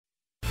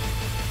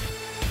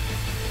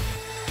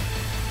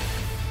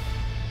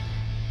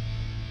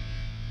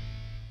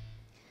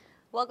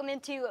Welcome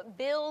into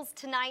Bills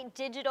Tonight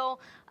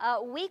Digital.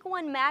 Week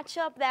 1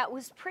 matchup that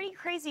was pretty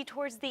crazy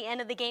towards the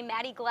end of the game.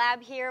 Maddie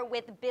Glab here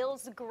with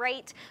Bills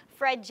great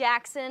Fred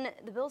Jackson.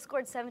 The Bills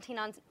scored 17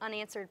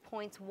 unanswered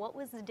points. What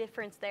was the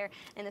difference there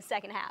in the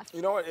second half?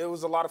 You know what? It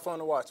was a lot of fun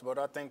to watch, but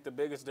I think the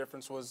biggest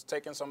difference was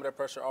taking some of that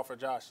pressure off of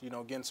Josh,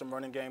 getting some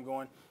running game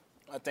going.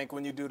 I think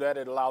when you do that,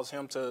 it allows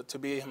him to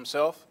be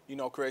himself,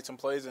 create some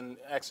plays and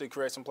actually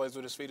create some plays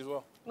with his feet as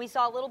well. We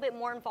saw a little bit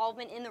more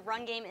involvement in the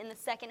run game in the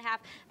second half.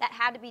 That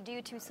had to be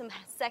due to some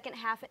second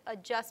half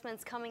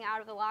adjustments coming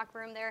out of the locker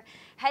room there.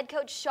 Head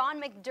coach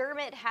Sean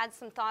McDermott had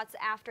some thoughts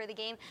after the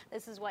game.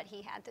 This is what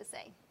he had to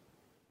say.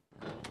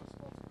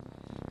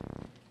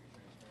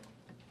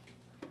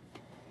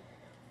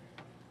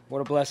 What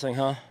a blessing,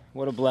 huh?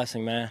 What a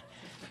blessing, man.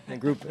 A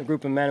group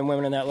of men and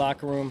women in that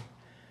locker room.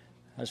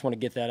 I just want to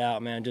get that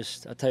out, man.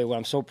 I'll tell you what,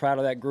 I'm so proud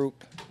of that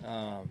group.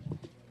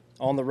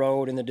 On the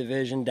road, in the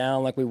division,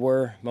 down like we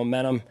were.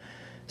 Momentum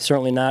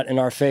certainly not in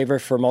our favor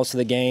for most of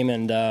the game,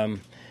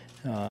 and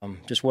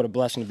just what a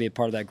blessing to be a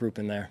part of that group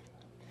in there.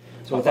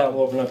 So with that,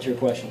 we'll open up to your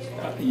questions.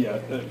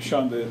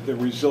 Sean, the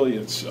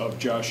resilience of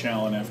Josh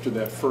Allen after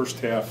that first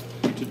half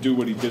to do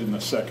what he did in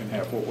the second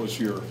half, what was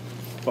your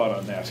thought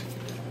on that?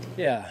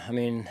 Yeah, I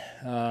mean,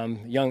 a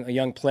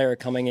young player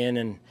coming in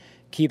and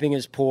keeping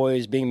his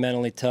poise, being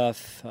mentally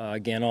tough,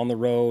 again, on the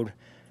road,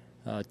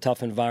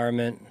 tough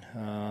environment.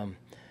 I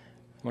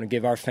want to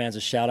give our fans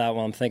a shout-out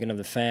while I'm thinking of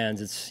the fans.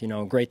 It's,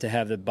 great to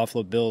have the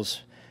Buffalo Bills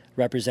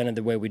represented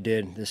the way we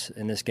did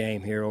in this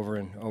game here over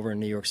in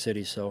New York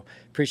City. So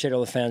appreciate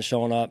all the fans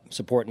showing up,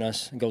 supporting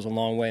us. It goes a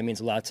long way. It means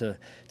a lot to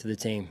the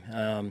team.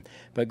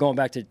 But going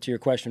back to your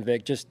question,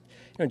 Vic, just,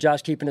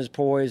 Josh keeping his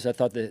poise. I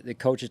thought the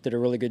coaches did a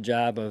really good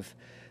job of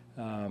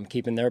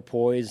keeping their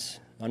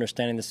poise,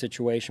 understanding the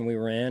situation we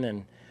were in,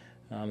 and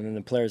then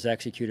the players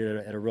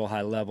executed at a real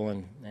high level.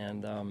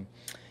 And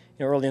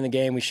early in the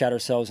game, we shot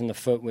ourselves in the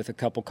foot with a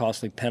couple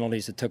costly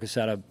penalties that took us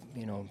out of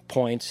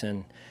points,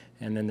 and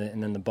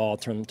then the ball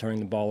turning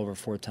the ball over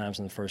 4 times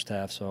in the first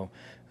half. So,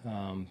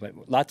 but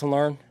a lot to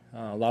learn,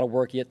 a lot of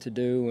work yet to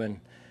do, and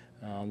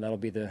that'll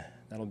be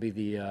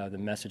the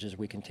message as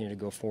we continue to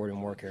go forward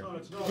and work here.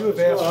 You have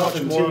asked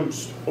often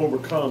teams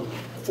overcome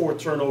 4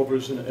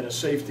 turnovers and a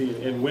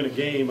safety and win a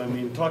game. I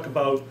mean, talk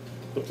about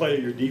the play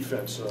of your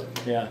defense.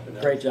 Yeah,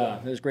 great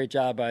job. It was a great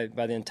job by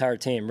the entire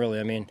team, really.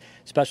 I mean,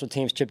 special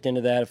teams chipped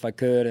into that if I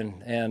could,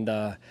 and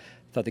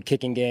thought the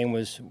kicking game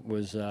was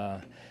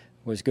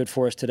good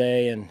for us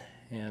today, and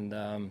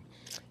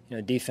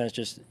defense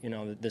just,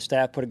 the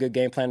staff put a good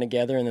game plan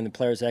together, and then the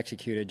players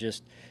executed,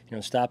 just,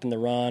 stopping the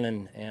run,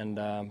 and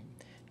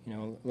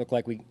looked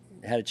like we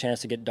had a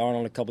chance to get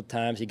Darnold a couple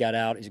times. He got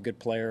out. He's a good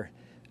player.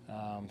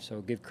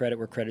 So give credit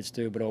where credit's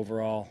due, but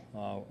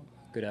overall,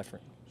 good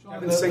effort.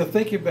 The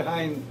thinking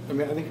behind, I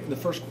think in the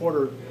first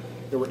quarter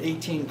there were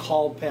 18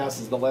 called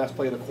passes. The last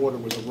play of the quarter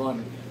was a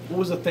run. What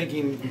was the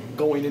thinking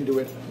going into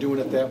it, doing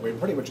it that way?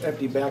 Pretty much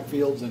empty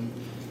backfields, and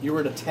you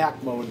were in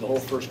attack mode the whole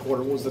first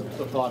quarter. What was the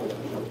thought of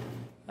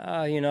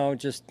that?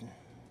 Just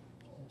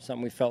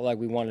something we felt like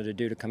we wanted to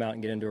do to come out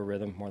and get into a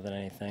rhythm more than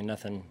anything.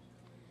 Nothing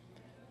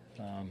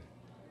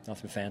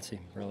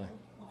fancy, really.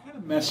 What kind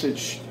of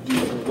message do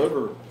you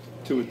deliver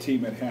to a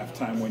team at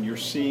halftime when you're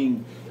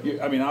seeing,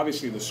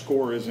 obviously the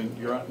score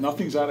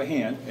nothing's out of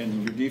hand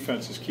and your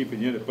defense is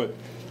keeping you in it, but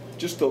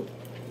just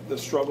the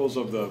struggles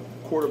of the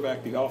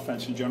quarterback, the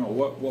offense in general,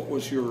 what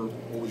was your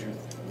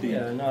theme?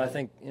 Yeah, no, I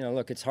think,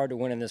 look, it's hard to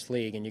win in this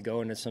league, and you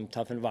go into some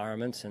tough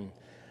environments, and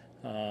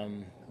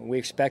we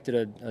expected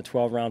a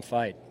 12-round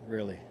fight,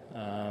 really.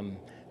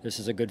 This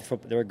is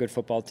they're a good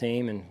football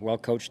team and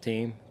well-coached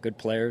team, good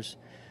players.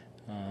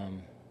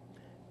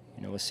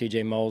 With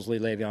C.J. Mosley,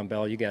 Le'Veon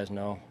Bell, you guys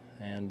know.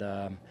 And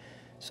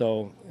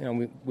so,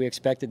 we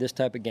expected this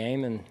type of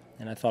game,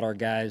 and I thought our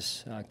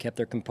guys kept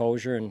their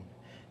composure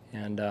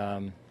and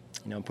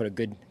put a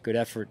good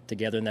effort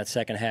together in that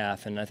second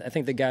half. And I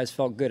think the guys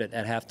felt good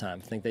at halftime.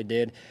 I think they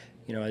did,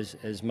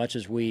 as much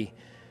as we,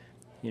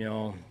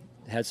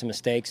 had some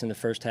mistakes in the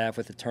first half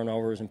with the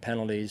turnovers and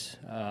penalties.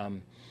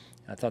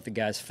 I thought the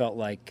guys felt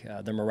like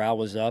their morale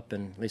was up,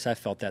 and at least I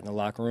felt that in the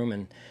locker room.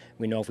 And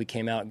we know if we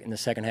came out in the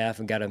second half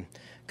and got to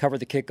cover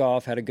the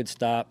kickoff, had a good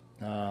stop,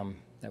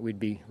 that we'd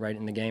be right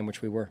in the game,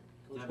 which we were.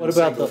 What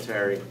about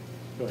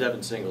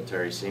Devin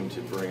Singletary seemed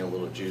to bring a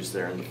little juice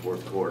there in the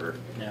fourth quarter.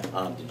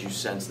 Yeah. Did you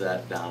sense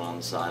that down on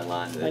the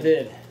sideline? I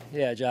did.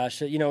 Yeah,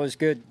 Josh. It was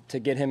good to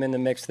get him in the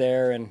mix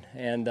there,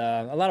 and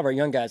a lot of our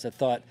young guys, I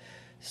thought,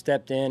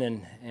 stepped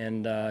in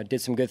and did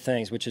some good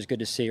things, which is good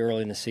to see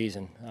early in the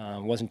season.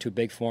 Wasn't too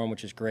big for him,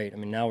 which is great.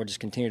 Now we're just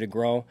continue to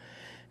grow,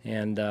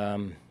 and I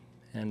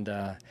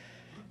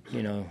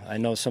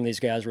know some of these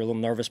guys were a little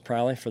nervous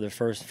probably for their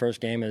first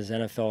game as in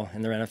their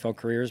NFL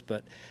careers,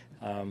 but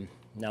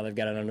now they've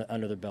got it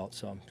under their belt,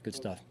 so good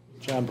stuff.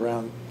 John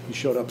Brown, he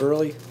showed up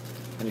early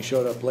and he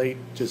showed up late.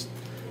 Is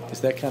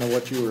that kind of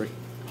what you were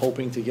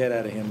hoping to get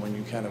out of him when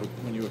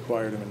you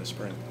acquired him in the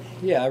spring?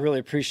 Yeah, I really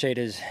appreciate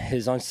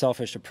his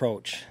unselfish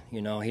approach.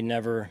 He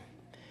never,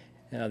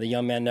 the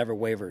young man never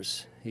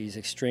wavers. He's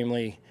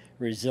extremely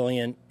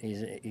resilient.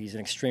 He's an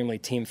extremely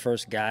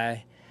team-first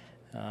guy,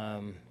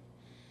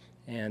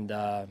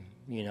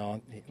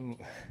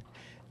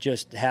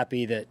 just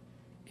happy that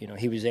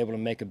he was able to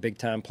make a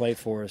big-time play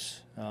for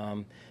us.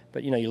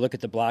 But you look at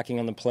the blocking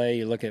on the play,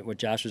 you look at what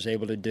Josh was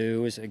able to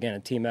do. Is again a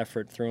team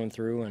effort through and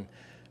through, and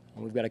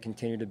we've got to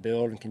continue to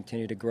build and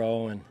continue to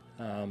grow. And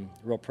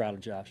real proud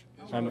of Josh.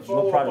 I'm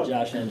real proud of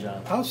Josh and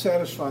John. How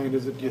satisfying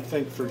is it, do you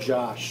think, for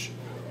Josh,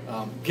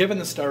 given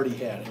the start he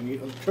had,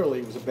 and clearly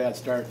it was a bad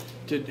start,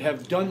 to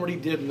have done what he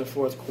did in the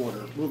fourth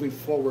quarter, moving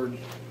forward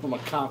from a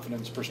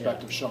confidence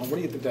perspective, Sean? What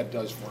do you think that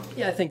does for him?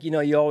 Yeah, I think,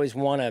 you always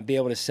want to be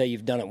able to say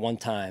you've done it one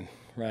time,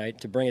 right?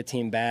 To bring a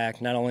team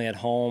back, not only at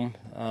home,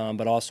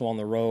 but also on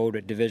the road,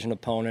 a division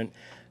opponent.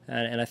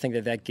 And I think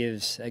that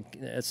gives,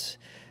 it's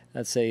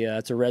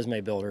a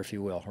resume builder, if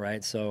you will,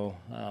 right? So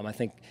I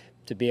think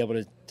to be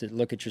able to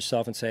look at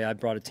yourself and say, I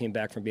brought a team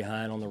back from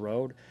behind on the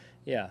road,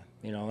 yeah,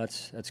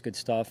 that's good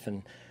stuff.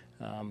 And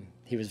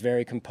he was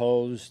very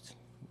composed.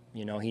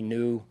 He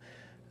knew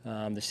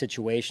the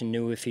situation,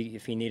 knew if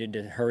he needed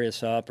to hurry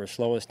us up or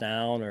slow us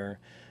down, or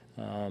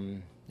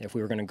if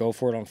we were going to go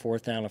for it on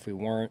fourth down. If we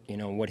weren't,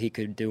 what he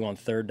could do on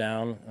third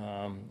down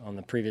on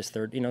the previous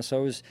third.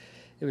 So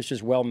it was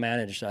just well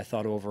managed, I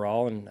thought,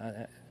 overall.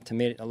 And to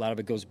me, a lot of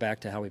it goes back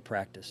to how we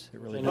practice.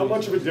 It really. How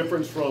much of a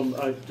difference from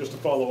just to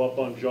follow up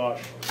on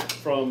Josh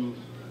from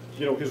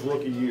his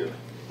rookie year?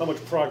 How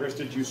much progress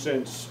did you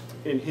sense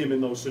in him in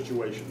those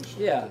situations?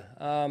 Yeah,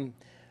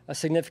 a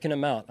significant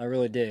amount. I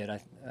really did.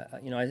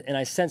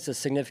 I sensed a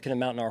significant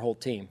amount in our whole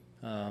team.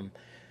 To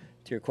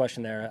your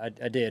question there,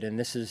 I did. And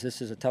this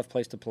is a tough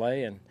place to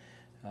play. And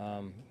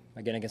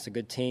again, against a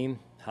good team,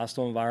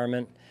 hostile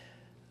environment.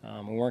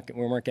 We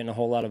weren't getting a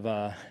whole lot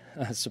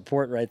of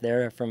support right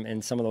there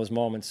in some of those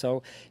moments.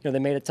 So they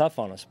made it tough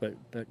on us. But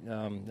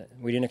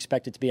we didn't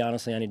expect it to be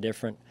honestly any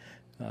different.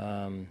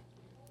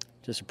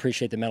 Just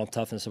appreciate the mental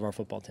toughness of our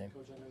football team.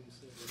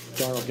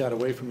 Darnold got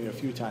away from you a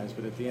few times,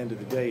 but at the end of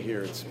the day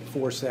here, it's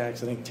 4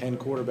 sacks, I think 10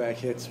 quarterback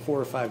hits, 4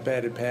 or 5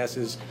 batted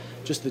passes,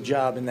 just the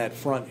job in that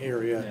front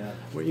area,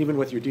 even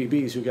with your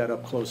DBs who got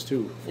up close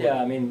too.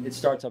 Yeah, I mean, it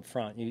starts up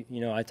front.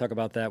 I talk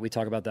about that. We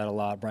talk about that a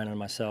lot, Brandon and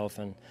myself.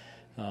 And,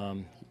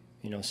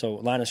 so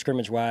line of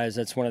scrimmage-wise,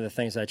 that's one of the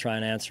things I try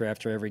and answer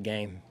after every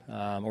game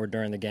or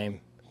during the game,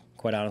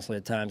 quite honestly,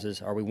 at times,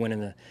 is are we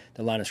winning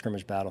the line of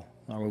scrimmage battle?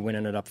 Are we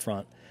winning it up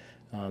front?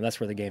 That's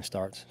where the game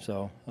starts.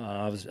 So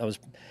I was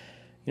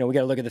we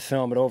got to look at the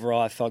film, but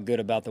overall I felt good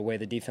about the way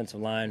the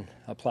defensive line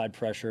applied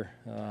pressure.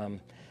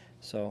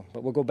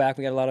 But we'll go back.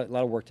 We got a lot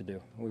of work to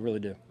do. We really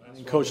do.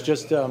 And Coach,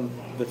 just the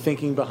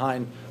thinking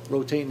behind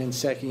rotating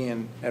Nsekhe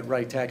and at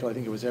right tackle, I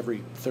think it was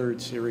every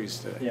third series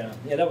today.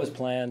 Yeah, that was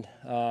planned.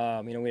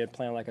 We had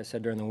planned, like I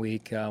said, during the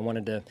week. I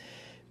wanted to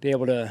be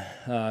able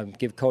to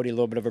give Cody a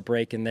little bit of a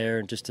break in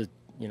there, just to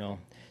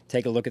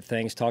take a look at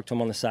things, talk to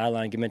him on the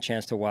sideline, give him a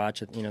chance to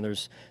watch it.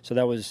 So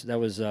that was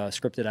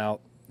scripted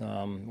out.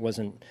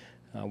 Wasn't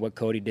what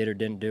Cody did or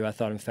didn't do. I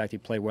thought, in fact, he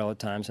played well at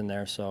times in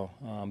there. So,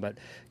 but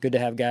good to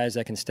have guys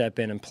that can step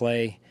in and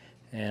play,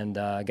 and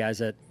guys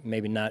that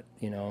maybe not,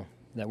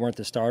 that weren't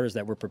the starters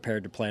that were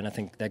prepared to play. And I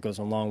think that goes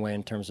a long way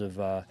in terms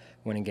of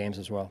winning games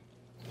as well.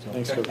 So,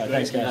 thanks, Coach.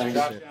 Thanks, guys.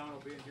 Josh Allen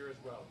will be in here as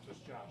well.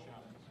 Just Josh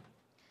Allen.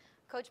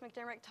 Coach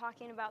McDermott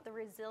talking about the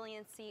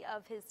resiliency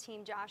of his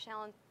team. Josh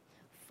Allen,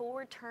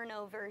 4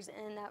 turnovers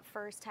in that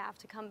first half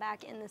to come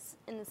back in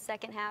the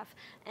second half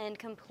and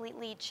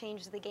completely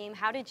change the game.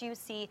 How did you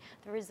see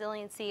the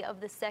resiliency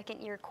of the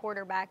second-year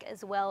quarterback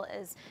as well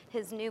as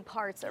his new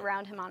parts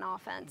around him on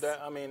offense?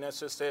 That's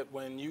just it.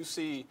 When you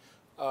see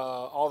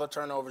all the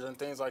turnovers and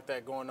things like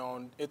that going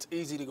on, it's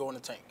easy to go in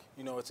the tank.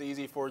 It's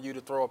easy for you to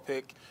throw a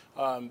pick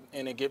and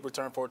then get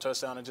returned for a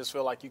touchdown and just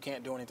feel like you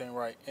can't do anything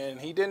right. And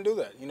he didn't do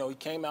that. He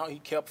came out, he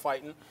kept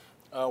fighting.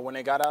 When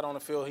they got out on the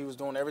field, he was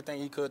doing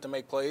everything he could to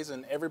make plays,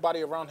 and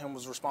everybody around him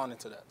was responding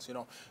to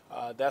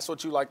that. That's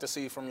what you like to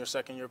see from your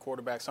second-year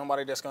quarterback,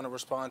 somebody that's going to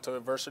respond to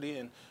adversity,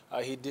 and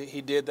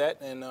he did that,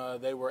 and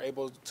they were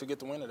able to get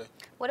the win today.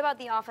 What about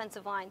the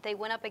offensive line? They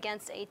went up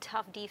against a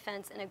tough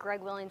defense and a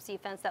Greg Williams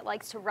defense that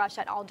likes to rush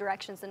at all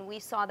directions, and we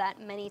saw that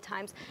many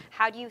times.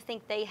 How do you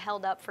think they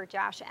held up for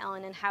Josh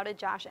Allen, and how did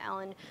Josh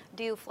Allen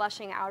do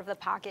flushing out of the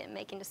pocket and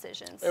making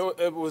decisions?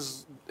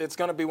 It's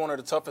going to be one of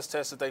the toughest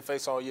tests that they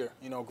face all year.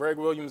 Greg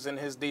Williams and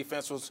his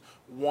defense was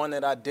one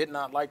that I did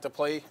not like to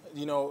play,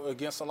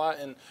 against a lot.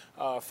 And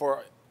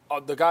for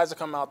the guys that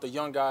come out, the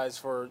young guys,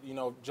 for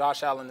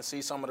Josh Allen to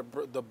see some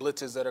of the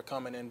blitzes that are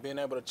coming and being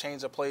able to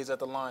change the plays at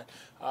the line,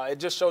 it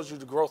just shows you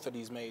the growth that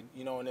he's made.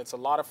 And it's a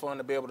lot of fun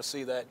to be able to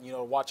see that.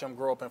 Watch him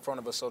grow up in front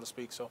of us, so to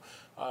speak. So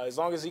as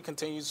long as he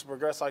continues to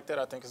progress like that,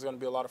 I think it's going to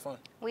be a lot of fun.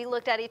 We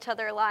looked at each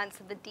other a lot and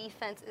said the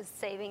defense is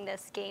saving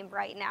this game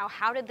right now.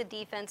 How did the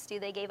defense do?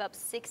 They gave up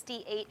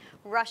 68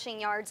 rushing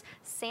yards.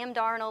 Sam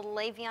Darnold,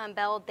 Le'Veon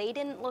Bell, they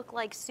didn't look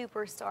like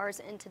superstars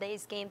in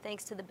today's game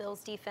thanks to the Bills'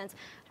 defense.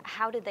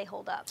 How did they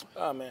hold up?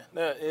 Oh, man,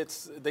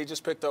 they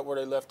just picked up where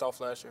they left off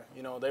last year.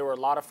 You know, they were a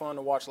lot of fun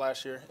to watch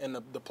last year in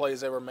the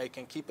plays they were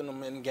making, keeping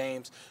them in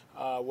games.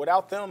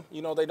 Without them,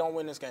 you know, they don't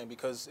win this game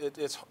because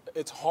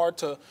it's hard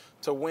to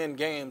win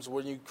games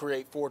when you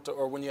create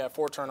or when you have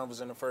 4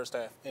 turnovers in the first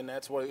half. And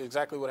that's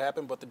exactly what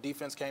happened. But the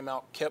defense came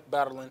out, kept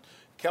battling,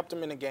 kept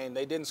them in the game.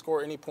 They didn't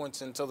score any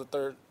points until the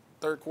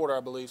third quarter, I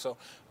believe. So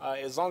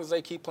as long as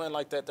they keep playing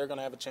like that, they're going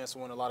to have a chance to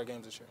win a lot of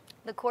games this year.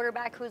 The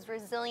quarterback who's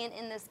resilient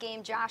in this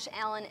game, Josh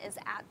Allen, is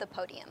at the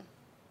podium.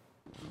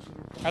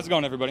 How's it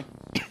going, everybody?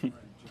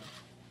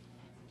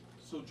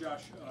 So,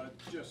 Josh,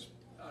 just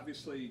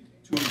obviously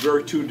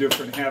two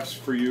different halves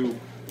for you.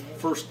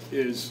 First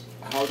is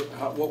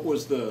what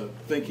was the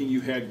thinking you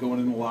had going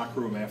in the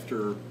locker room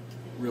after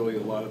really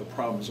a lot of the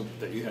problems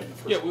that you had in the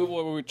first? Yeah, we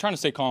were trying to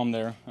stay calm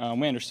there.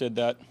 We understood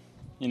that,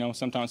 you know,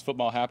 sometimes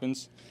football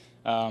happens.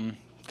 A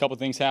couple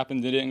things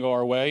happened that didn't go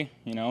our way,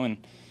 you know, and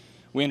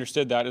we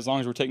understood that as long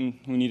as we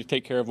need to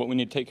take care of what we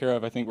need to take care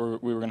of, I think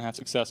we were going to have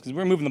success because we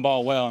were moving the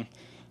ball well.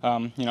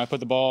 And, you know, I put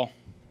the ball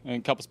in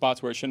a couple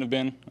spots where it shouldn't have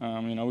been.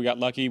 You know, we got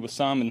lucky with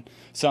some, and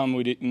some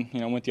we didn't,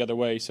 you know, went the other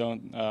way. So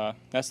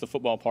that's the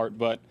football part.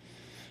 But,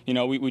 you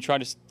know, we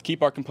tried to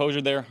keep our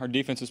composure there. Our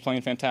defense was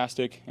playing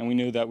fantastic, and we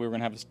knew that we were going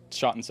to have a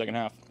shot in the second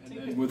half.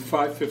 And with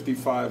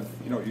 5:55,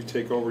 you know, you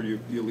take over, you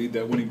lead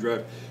that winning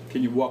drive.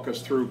 Can you walk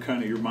us through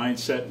kind of your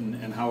mindset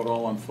and how it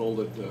all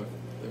unfolded there?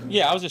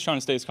 Yeah, I was just trying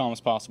to stay as calm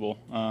as possible.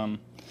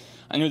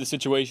 I knew the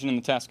situation and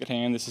the task at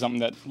hand. This is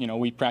something that, you know,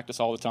 we practice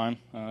all the time.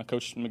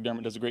 Coach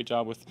McDermott does a great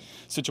job with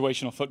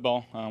situational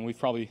football. We've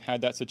probably had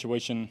that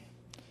situation,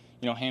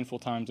 you know, a handful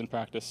of times in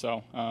practice.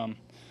 So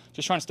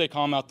just trying to stay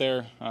calm out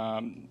there,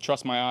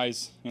 trust my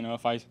eyes. You know,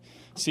 if I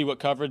see what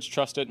coverage,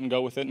 trust it and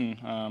go with it.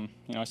 And,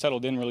 you know, I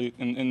settled in really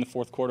in the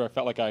fourth quarter. I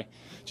felt like I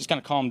just kind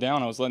of calmed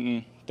down. I was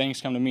letting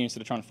things come to me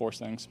instead of trying to force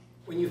things.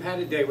 When you've had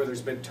a day where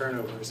there's been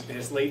turnovers and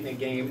it's late in the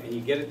game and you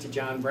get it to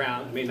John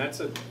Brown, I mean, that's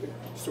a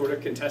sort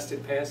of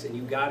contested pass and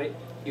you got it,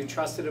 you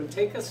trusted him.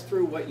 Take us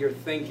through what you're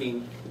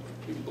thinking.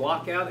 You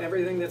block out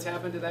everything that's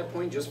happened to that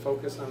point, just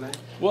focus on that?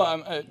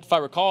 Well, if I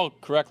recall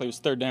correctly, it was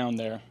third down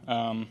there.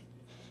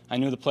 I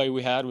knew the play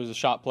we had was a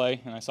shot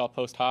play, and I saw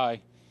post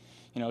high.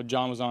 You know,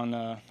 John was on,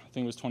 I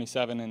think it was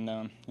 27,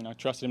 and, you know, I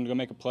trusted him to go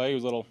make a play. It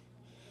was a little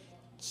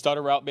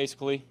stutter route,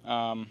 basically.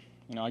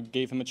 You know, I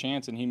gave him a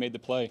chance, and he made the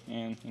play,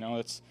 and, you know,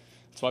 that's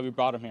why we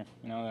brought him here,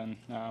 you know,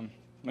 and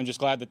I'm just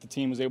glad that the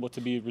team was able to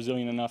be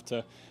resilient enough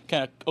to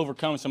kind of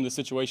overcome some of the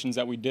situations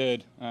that we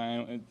did.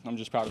 I'm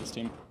just proud of this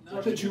team.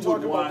 Could you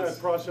talk about that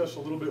process a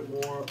little bit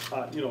more,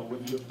 you know,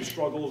 with the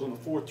struggles and the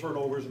 4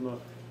 turnovers in the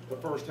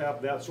first half,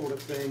 that sort of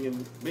thing,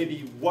 and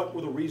maybe what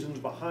were the reasons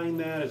behind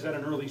that? Is that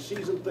an early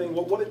season thing?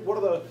 What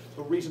are the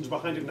reasons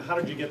behind it, and how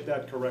did you get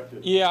that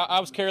corrected? Yeah, I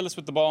was careless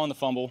with the ball and the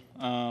fumble.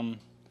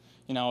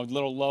 You know, a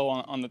little low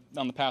on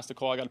the pass to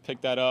Cole. I got to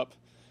pick that up.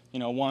 You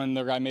know, one,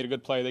 the guy made a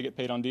good play. They get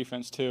paid on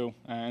defense too.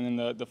 And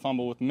then the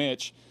fumble with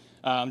Mitch,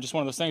 just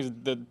one of those things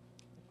that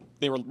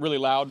they were really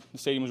loud. The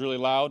stadium was really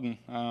loud, and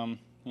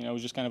you know, it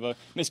was just kind of a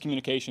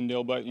miscommunication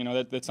deal. But you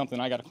know, that's something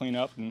I got to clean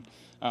up, and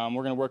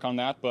we're going to work on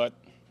that. But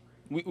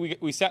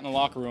we sat in the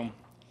locker room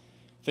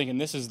thinking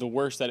this is the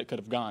worst that it could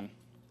have gone,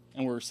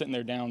 and we're sitting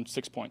there down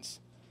 6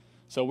 points.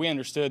 So we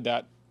understood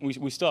that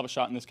we still have a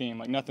shot in this game.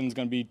 Like, nothing's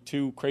going to be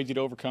too crazy to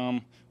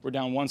overcome. We're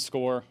down 1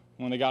 score.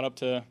 When they got up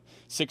to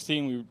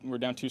 16, we were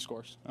down 2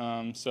 scores.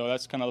 So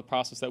that's kind of the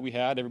process that we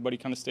had. Everybody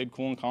kind of stayed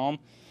cool and calm.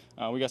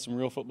 We got some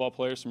real football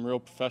players, some real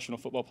professional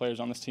football players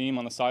on this team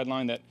on the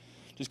sideline that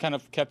just kind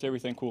of kept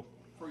everything cool.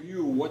 For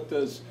you, what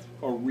does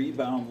a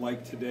rebound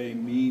like today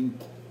mean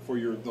for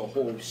the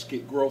whole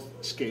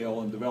growth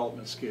scale and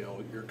development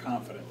scale, your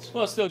confidence?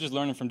 Well, it's still just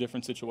learning from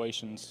different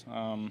situations.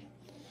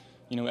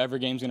 You know, every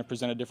game's going to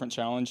present a different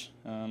challenge,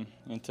 and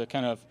to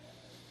kind of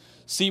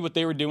see what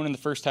they were doing in the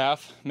first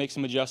half, make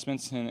some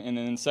adjustments, and then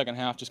in the second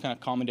half just kind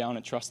of calming down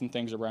and trusting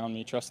things around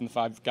me, trusting the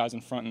 5 guys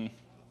in front, and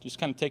just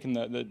kind of taking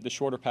the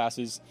shorter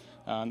passes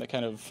that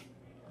kind of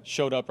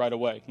showed up right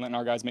away, letting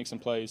our guys make some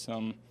plays.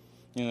 You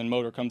know, then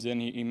Motor comes in,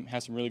 he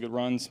has some really good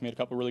runs, made a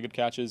couple really good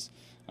catches,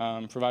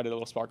 provided a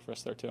little spark for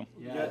us there too.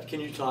 Yeah. Can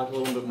you talk a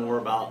little bit more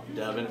about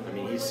Devin? I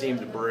mean, he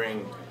seemed to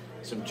bring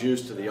some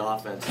juice to the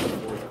offense in the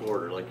fourth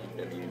quarter. Like,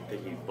 I think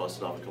he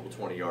busted off a couple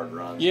 20-yard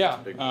runs. Yeah,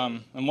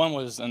 and one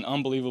was an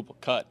unbelievable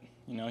cut.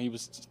 You know, he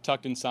was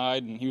tucked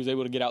inside, and he was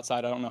able to get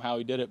outside. I don't know how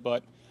he did it,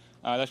 but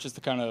that's just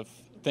the kind of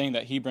thing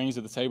that he brings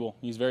to the table.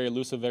 He's very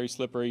elusive, very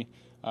slippery.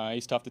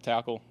 He's tough to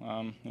tackle.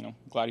 You know,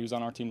 glad he was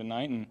on our team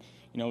tonight, and,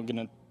 you know,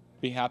 going to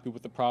be happy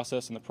with the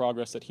process and the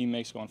progress that he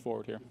makes going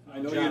forward here. I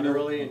know John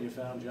early, and you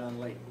found John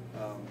late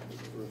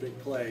for a big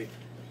play.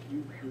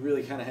 You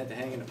really kind of had to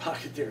hang in the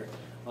pocket there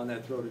on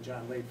that throw to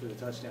John late for the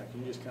touchdown.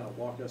 Can you just kind of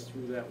walk us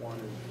through that one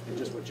and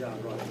just what John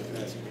brought to the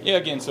passing game? Yeah,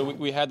 again, so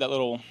we had that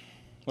little,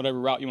 whatever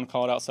route you want to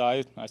call it,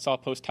 outside. I saw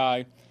post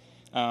high.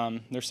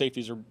 Their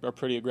safeties are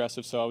pretty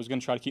aggressive, so I was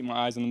going to try to keep my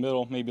eyes in the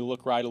middle, maybe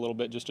look right a little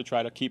bit just to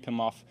try to keep him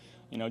off,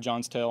 you know,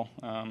 John's tail.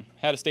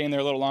 Had to stay in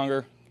there a little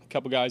longer, a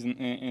couple guys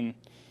in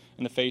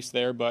the face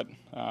there, but,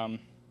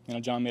 you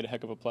know, John made a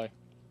heck of a play.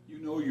 You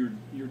know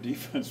your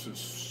defense is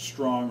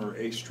strong, or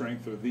a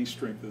strength, or the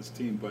strength of this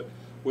team, but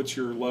what's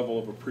your level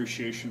of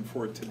appreciation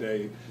for it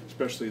today,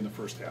 especially in the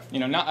first half? You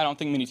know, I don't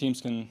think many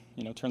teams can,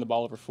 you know, turn the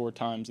ball over 4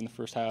 times in the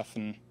first half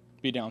and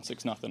be down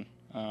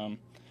 6-0.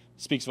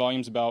 Speaks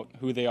volumes about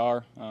who they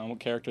are, what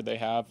character they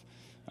have,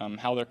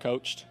 how they're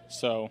coached.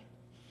 So,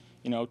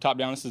 you know, top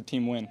down, this is a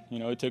team win. You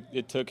know,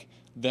 it took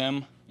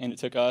them and it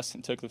took us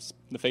and it took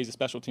the phase of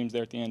special teams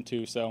there at the end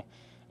too. So,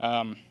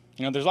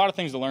 you know, there's a lot of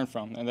things to learn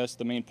from, and that's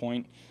the main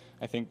point.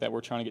 I think that we're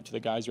trying to get to the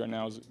guys right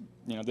now is,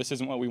 you know, this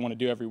isn't what we want to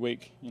do every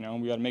week. You know,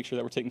 we got to make sure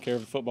that we're taking care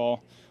of the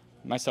football,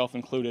 myself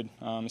included,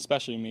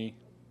 especially me.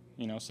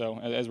 You know, so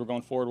as we're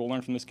going forward, we'll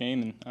learn from this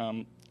game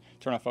and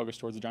turn our focus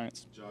towards the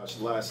Giants. Josh,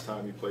 last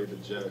time you played the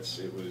Jets,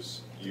 it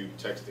was you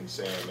texting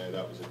Sam, and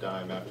that was a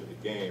dime after the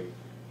game.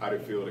 How do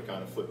you feel to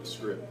kind of flip the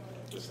script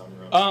this time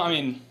around? I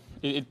mean,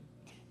 I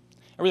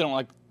really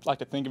don't like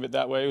to think of it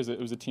that way. It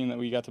was a team that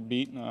we got to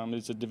beat.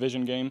 It's a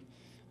division game.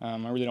 I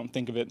really don't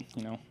think of it,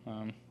 you know,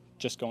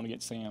 just going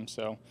against Sam.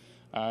 So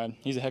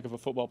he's a heck of a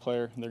football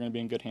player. They're going to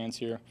be in good hands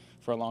here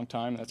for a long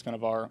time. That's kind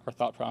of our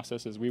thought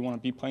process is we want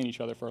to be playing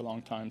each other for a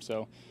long time.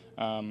 So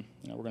you know,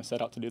 we're going to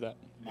set out to do that.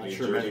 Any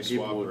jersey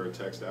swap or a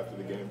text after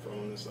the game from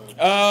him this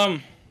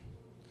time?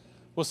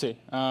 We'll see.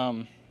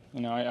 You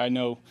know, I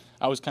know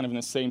I was kind of in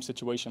the same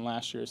situation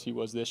last year as he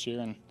was this year,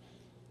 and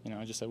you know,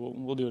 I just said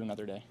we'll do it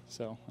another day.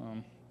 So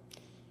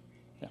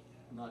yeah.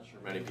 I'm not sure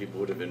many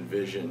people would have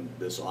envisioned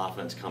this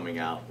offense coming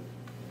out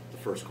the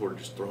first quarter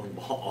just throwing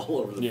the ball all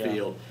over the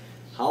field.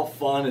 How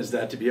fun is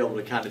that to be able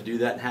to kind of do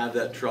that and have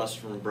that trust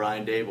from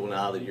Brian Dable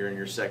now that you're in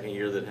your second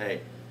year that,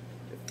 hey,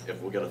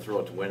 if we're going to throw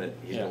it to win it,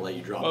 he's going to let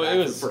you drop back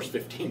for the first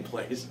 15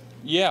 plays?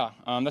 Yeah,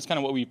 that's kind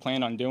of what we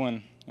planned on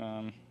doing.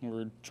 We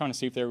were trying to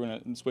see if they were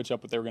going to switch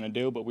up what they were going to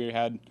do, but we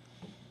had,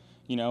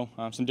 you know,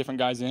 some different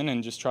guys in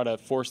and just try to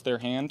force their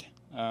hand.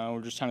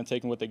 We're just trying to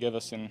take what they give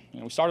us. And you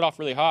know, we started off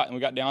really hot, and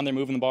we got down there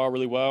moving the ball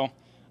really well.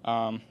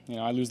 You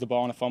know, I lose the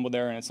ball on a fumble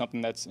there, and it's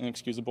something that's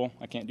inexcusable.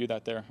 I can't do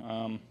that there.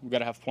 We've got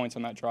to have points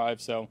on that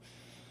drive. So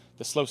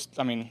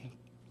I mean,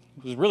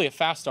 it was really a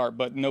fast start,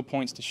 but no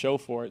points to show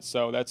for it.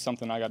 So that's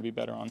something I got to be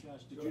better on. Josh,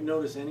 did you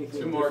notice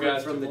anything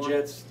different from the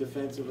Jets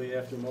defensively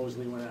after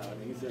Mosley went out? I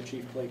mean, he's their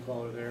chief play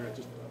caller there. I'm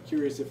just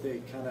curious if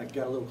they kind of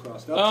got a little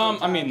crossed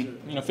up. I mean,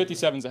 you know,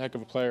 57's a heck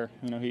of a player.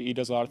 You know, he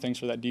does a lot of things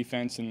for that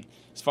defense, and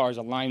as far as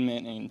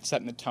alignment and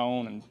setting the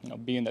tone, and you know,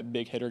 being that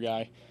big hitter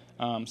guy.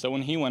 So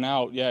when he went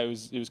out, yeah, it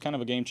was kind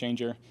of a game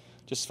changer.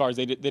 Just as far as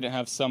they didn't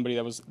have somebody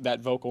that was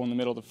that vocal in the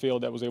middle of the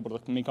field that was able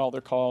to make all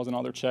their calls and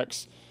all their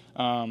checks.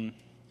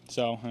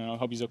 So you know, I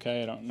hope he's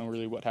okay. I don't know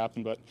really what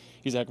happened, but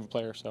he's a heck of a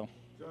player. So.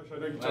 Josh, I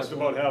think you talked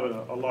about having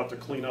a lot to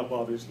clean up,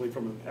 obviously,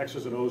 from an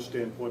X's and O's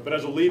standpoint. But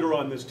as a leader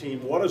on this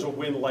team, what does a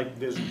win like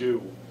this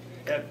do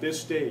at this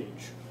stage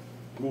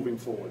moving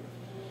forward?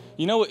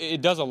 You know,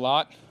 it does a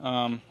lot.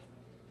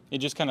 It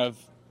just kind of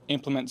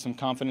implements some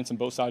confidence in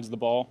both sides of the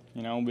ball.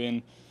 You know,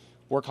 when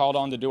we're called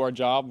on to do our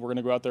job, we're going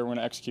to go out there, we're going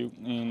to execute.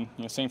 And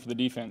you know, same for the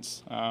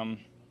defense.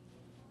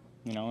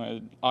 You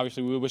know,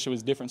 obviously we wish it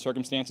was different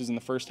circumstances in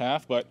the first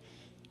half, but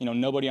you know,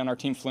 nobody on our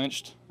team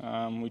flinched.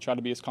 We tried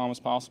to be as calm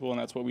as possible, and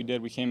that's what we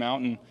did. We came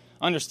out and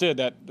understood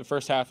that the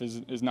first half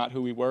is not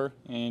who we were,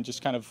 and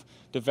just kind of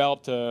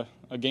developed a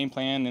game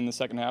plan in the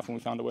second half, and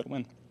we found a way to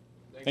win.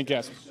 Thank you,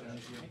 guys.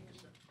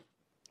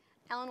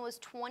 Allen was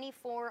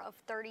 24 of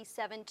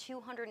 37,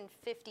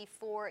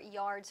 254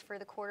 yards for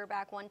the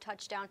quarterback, 1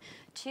 touchdown,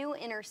 2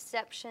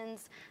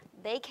 interceptions.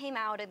 They came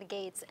out of the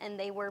gates and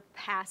they were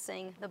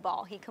passing the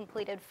ball. He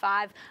completed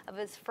 5 of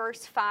his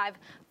first 5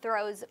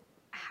 throws.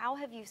 How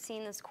have you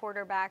seen this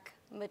quarterback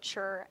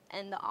mature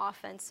and the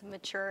offense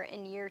mature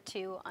in year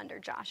 2 under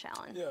Josh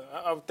Allen? Yeah,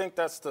 I think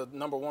that's the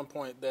number one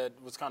point that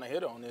was kind of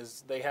hit on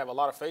is they have a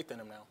lot of faith in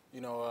him now.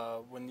 You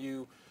know, when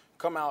you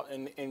come out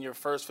in your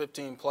first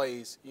 15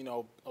 plays, you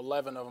know,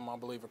 11 of them, I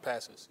believe, are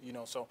passes. You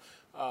know, so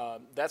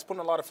that's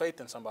putting a lot of faith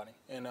in somebody.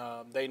 And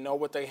they know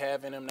what they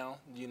have in him now.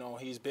 You know,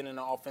 he's been in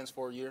the offense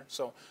for a year.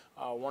 So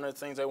one of the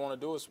things they want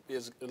to do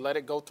is let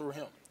it go through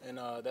him. And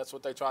that's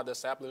what they tried to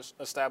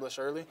establish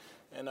early.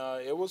 And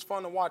it was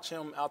fun to watch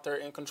him out there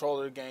in control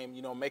of the game,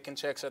 you know, making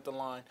checks at the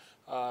line,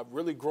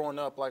 really growing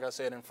up, like I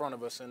said, in front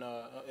of us. And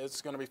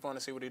it's going to be fun to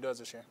see what he does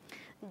this year.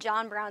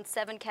 John Brown,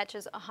 7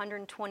 catches,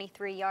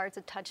 123 yards,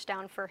 a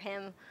touchdown for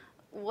him.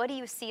 What do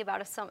you see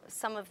about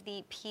some of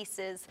the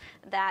pieces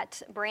that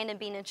Brandon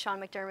Beane and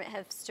Sean McDermott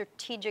have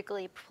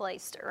strategically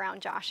placed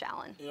around Josh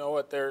Allen? You know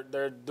what?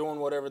 They're doing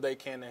whatever they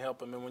can to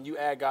help him. And when you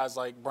add guys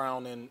like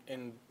Brown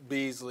and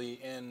Beasley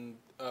and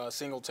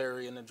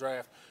Singletary in the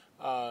draft,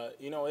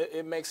 you know,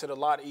 it makes it a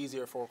lot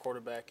easier for a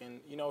quarterback. And,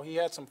 you know, he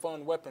had some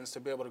fun weapons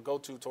to be able to go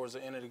to towards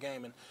the end of the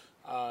game. And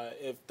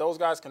if those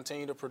guys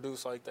continue to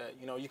produce like that,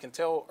 you know, you can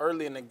tell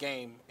early in the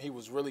game he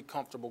was really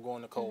comfortable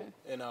going to cold.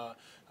 Mm-hmm.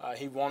 And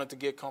he wanted to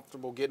get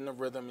comfortable, get in the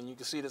rhythm, and you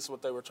can see that's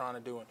what they were trying to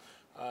do. And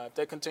If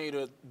they continue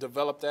to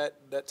develop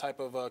that type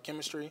of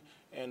chemistry,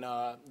 and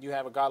you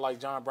have a guy like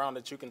John Brown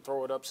that you can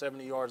throw it up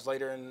 70 yards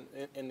later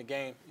in the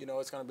game,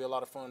 it's going to be a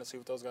lot of fun to see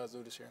what those guys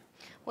do this year.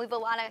 We have a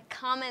lot of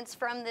comments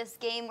from this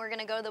game. We're going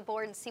to go to the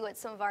board and see what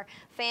some of our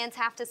fans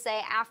have to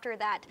say after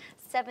that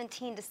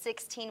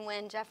 17-16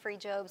 win. Jeffrey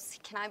Jobs,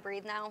 can I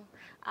breathe now?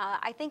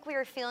 I think we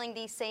were feeling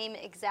the same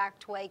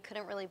exact way.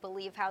 Couldn't really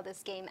believe how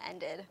this game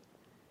ended.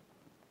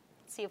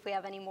 See if we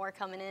have any more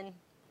coming in.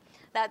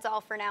 That's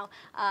all for now.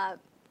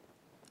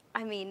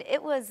 I mean,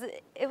 it was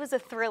a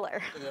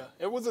thriller. Yeah,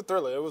 it was a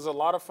thriller. It was a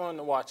lot of fun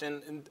to watch,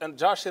 and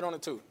Josh hit on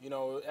it too.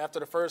 After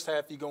the first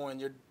half, you go in,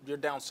 you're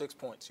down 6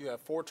 points. You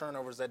have 4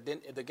 turnovers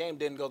the game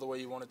didn't go the way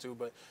you wanted to,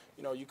 but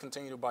you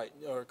continue to bite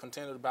or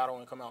continue to battle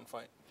and come out and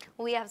fight.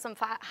 We have some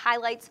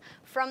highlights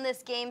from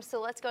this game,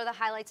 so let's go to the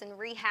highlights and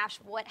rehash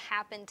what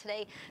happened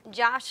today.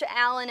 Josh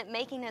Allen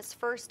making his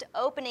first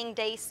opening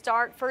day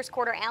start. First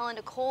quarter, Allen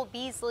to Cole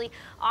Beasley.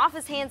 Off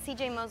his hand,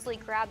 C.J. Mosley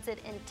grabs it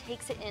and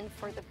takes it in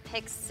for the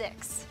pick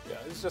 6. Yeah,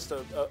 it's just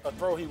a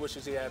throw he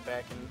wishes he had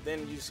back. And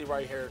then you see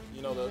right here,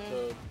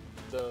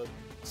 the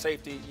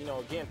safety,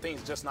 again,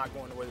 things just not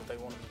going the way that they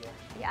wanted to go.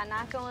 Yeah,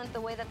 not going the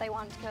way that they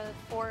wanted to go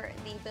for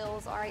the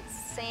Bills. All right,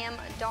 Sam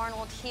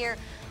Darnold here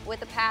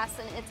with a pass,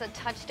 and it's a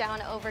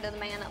touchdown over to the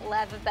man,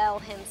 Lev Bell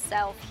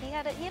himself. He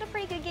had a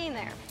pretty good game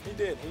there. He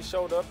did. He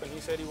showed up, and he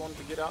said he wanted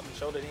to get out and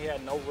show that he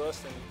had no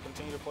rust and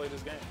continue to play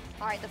this game.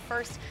 All right, the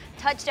first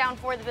touchdown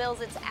for the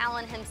Bills, it's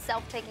Allen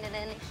himself taking it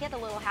in. He had a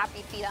little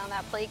happy feet on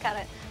that play. Could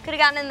have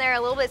gotten in there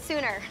a little bit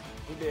sooner.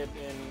 He did,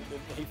 and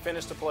he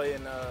finished the play,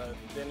 and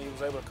then he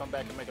was able to come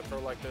back and make a throw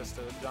like this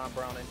to John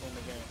Brown in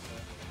the game.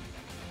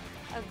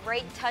 So. A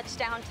great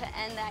touchdown to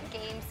end that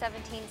game,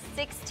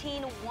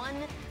 17-16,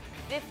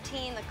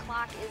 1:15. The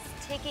clock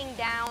is ticking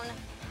down.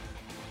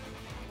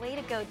 Way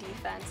to go,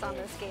 defense, on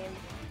this game.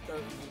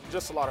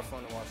 Just a lot of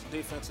fun to watch.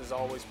 Defense has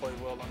always played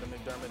well under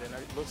McDermott, and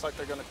it looks like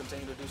they're going to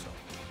continue to do so.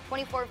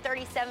 24 of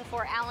 37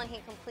 for Allen. He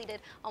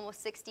completed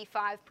almost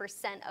 65%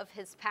 of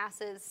his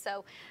passes.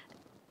 So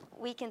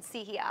we can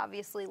see he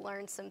obviously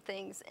learned some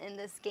things in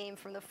this game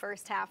from the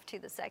first half to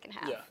the second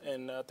half. Yeah,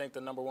 and I think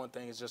the number one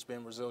thing is just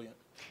being resilient.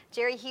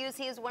 Jerry Hughes,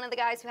 he is one of the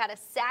guys who had a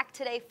sack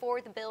today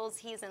for the Bills.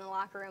 He's in the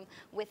locker room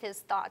with his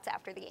thoughts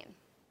after the game.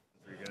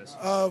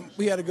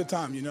 We had a good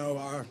time.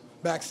 Our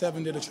back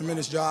seven did a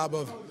tremendous job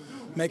of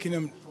making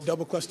him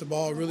double clutch the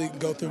ball, really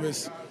go through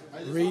his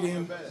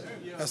reading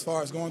as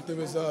far as going through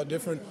his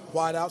different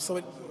wideouts. So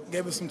it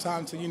gave us some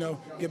time to,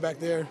 get back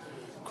there,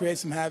 create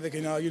some havoc,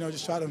 and,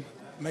 just try to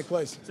make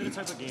plays. Is it a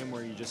type of game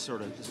where you just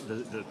sort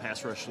of, the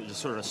pass rush just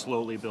sort of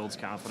slowly builds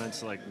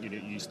confidence? Like,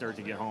 you start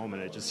to get home,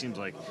 and it just seems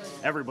like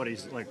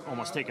everybody's, like,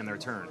 almost taking their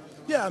turn.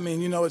 Yeah, I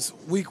mean, it's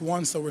week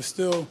one, so we're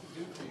still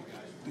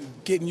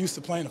getting used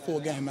to playing a full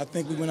game. I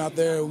think we went out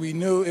there, we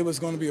knew it was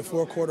going to be a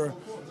 4-quarter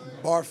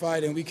bar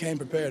fight, and we came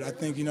prepared. I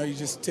think, you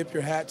just tip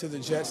your hat to the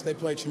Jets. They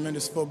played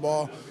tremendous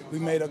football. We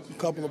made a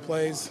couple of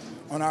plays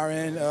on our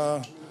end.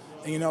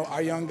 And,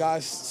 our young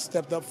guys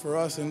stepped up for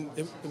us, and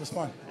it was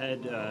fun.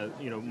 Ed,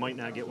 might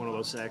not get one of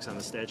those sacks on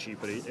the stat sheet,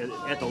 but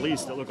at the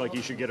least, it looked like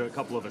he should get a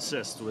couple of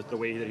assists with the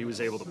way that he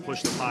was able to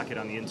push the pocket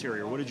on the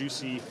interior. What did you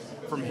see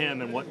from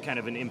him, and what kind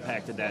of an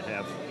impact did that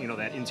have,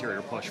 that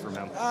interior push from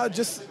him?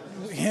 Just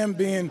him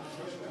being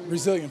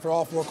resilient for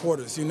all 4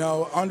 quarters,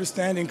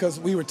 understanding, because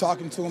we were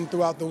talking to him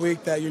throughout the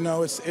week that,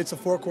 it's a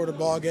 4-quarter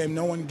ball game.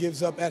 No one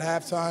gives up at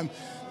halftime.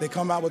 They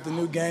come out with a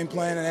new game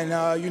plan,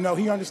 and,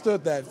 he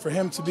understood that. For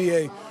him to be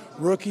a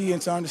rookie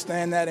and to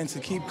understand that and to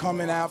keep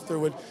coming after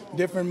with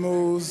different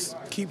moves,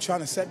 keep trying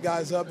to set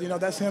guys up,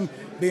 that's him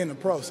being a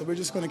pro. So we're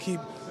just going to keep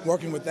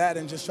working with that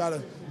and just try to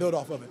build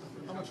off of it.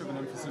 How much of an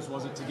emphasis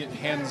was it to get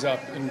hands up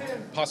and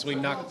possibly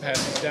knock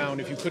passes down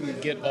if you couldn't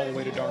get all the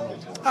way to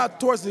Darnold?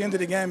 Towards the end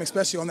of the game,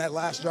 especially on that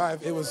last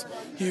drive, it was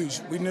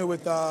huge. We knew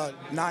with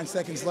 9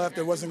 seconds left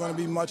there wasn't going to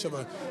be much of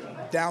a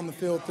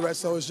down-the-field threat,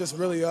 so it's just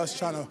really us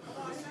trying to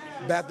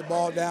bat the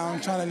ball down,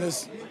 trying to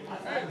just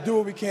do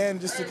what we can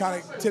just to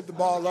kind of tip the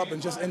ball up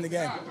and just end the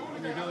game.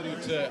 And the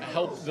ability to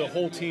help the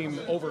whole team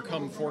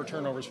overcome 4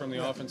 turnovers from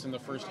the offense in the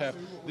first half,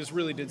 this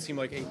really did seem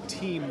like a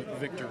team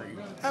victory.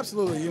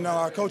 Absolutely.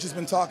 Our coach has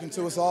been talking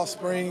to us all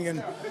spring,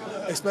 and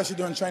especially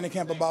during training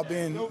camp, about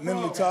being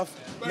mentally tough,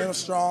 mentally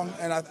strong,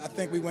 and I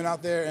think we went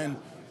out there and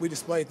we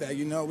displayed that.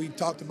 We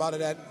talked about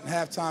it at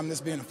halftime,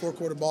 this being a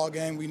 4-quarter ball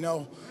game. We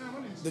know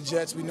the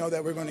Jets. We know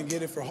that we're going to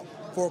get it for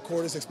 4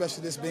 quarters,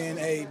 especially this being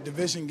a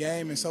division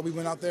game, and so we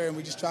went out there and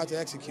we just tried to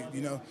execute.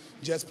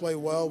 Jets played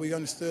well. We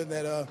understood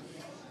that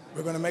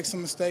we're going to make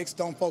some mistakes,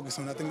 don't focus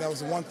on it. I think that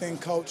was the one thing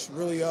Coach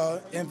really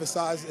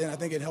emphasized, and I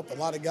think it helped a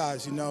lot of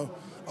guys.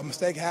 A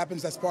mistake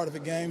happens, that's part of the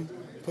game.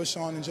 Push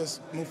on and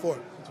just move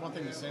forward. It's one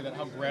thing to say that.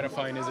 How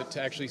gratifying is it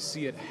to actually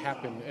see it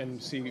happen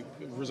and see it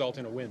result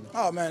in a win?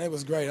 Oh, man, it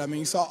was great. I mean,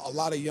 you saw a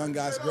lot of young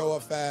guys grow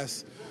up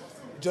fast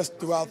just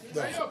throughout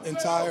the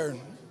entire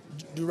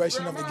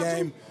duration of the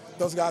game.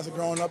 Those guys are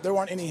growing up. There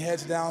weren't any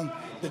heads down.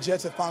 The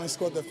Jets had finally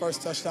scored their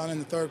first touchdown in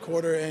the 3rd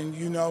quarter, and,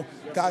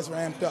 guys were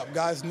amped up.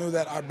 Guys knew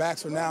that our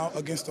backs were now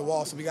against the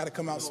wall, so we got to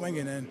come out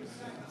swinging, and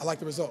I like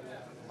the result.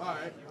 All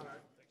right.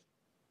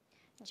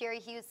 Jerry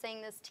Hughes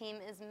saying this team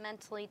is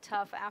mentally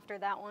tough after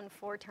that one,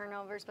 4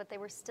 turnovers, but they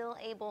were still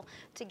able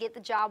to get the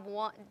job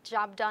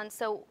done.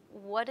 So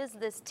what does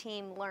this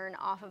team learn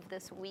off of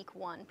this week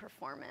 1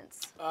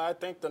 performance? I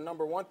think the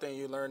number one thing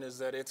you learn is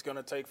that it's going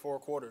to take 4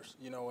 quarters,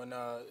 you know, and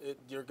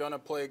you're going to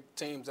play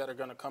teams that are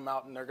going to come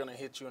out and they're going to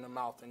hit you in the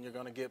mouth and you're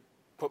going to get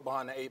put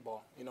behind the 8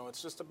 ball. You know,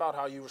 it's just about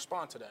how you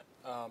respond to that.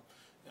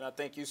 And I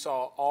think you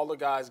saw all the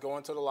guys go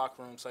into the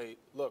locker room and say,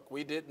 look,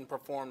 we didn't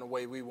perform the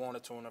way we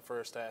wanted to in the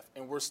first half,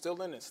 and we're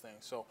still in this thing.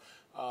 So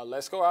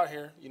let's go out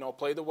here, you know,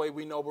 play the way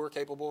we know we're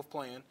capable of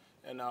playing,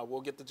 and we'll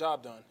get the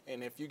job done.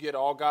 And if you get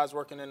all guys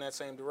working in that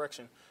same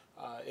direction,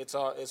 it's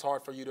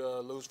hard for you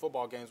to lose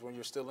football games when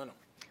you're still in them.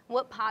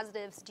 What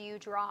positives do you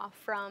draw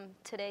from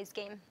today's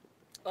game?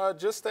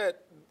 Just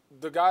that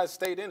the guys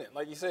stayed in it.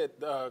 Like you said,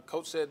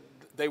 Coach said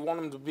they want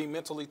them to be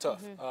mentally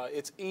tough.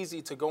 It's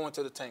easy to go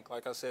into the tank,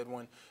 like I said,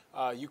 when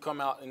you come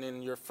out and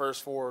in your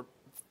first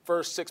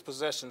 6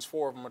 possessions,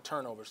 4 of them are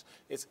turnovers.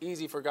 It's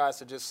easy for guys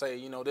to just say,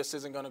 you know, this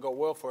isn't going to go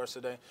well for us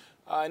today.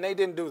 And they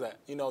didn't do that.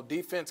 You know,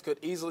 defense could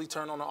easily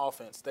turn on the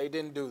offense. They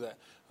didn't do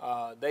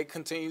that. They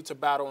continue to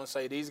battle and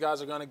say, these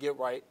guys are going to get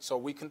right, so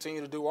we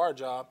continue to do our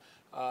job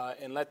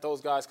and let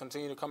those guys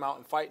continue to come out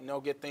and fight, and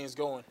they'll get things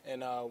going.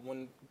 And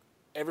when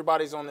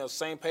everybody's on the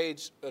same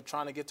page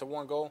trying to get to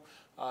one goal,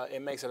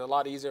 it makes it a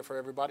lot easier for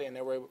everybody, and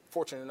they were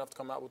fortunate enough to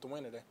come out with the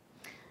win today.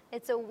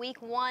 It's a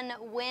week 1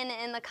 win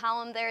in the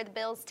column there. The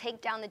Bills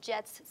take down the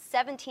Jets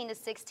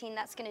 17-16.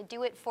 That's going to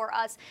do it for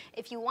us.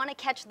 If you want to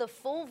catch the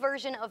full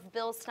version of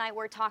Bills tonight,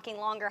 we're talking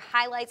longer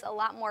highlights, a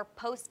lot more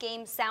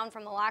post-game sound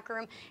from the locker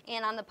room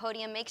and on the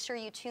podium. Make sure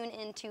you tune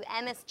into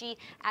MSG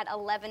at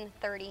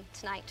 11:30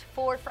 tonight.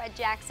 For Fred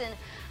Jackson,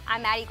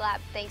 I'm Maddie Glab.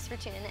 Thanks for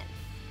tuning in.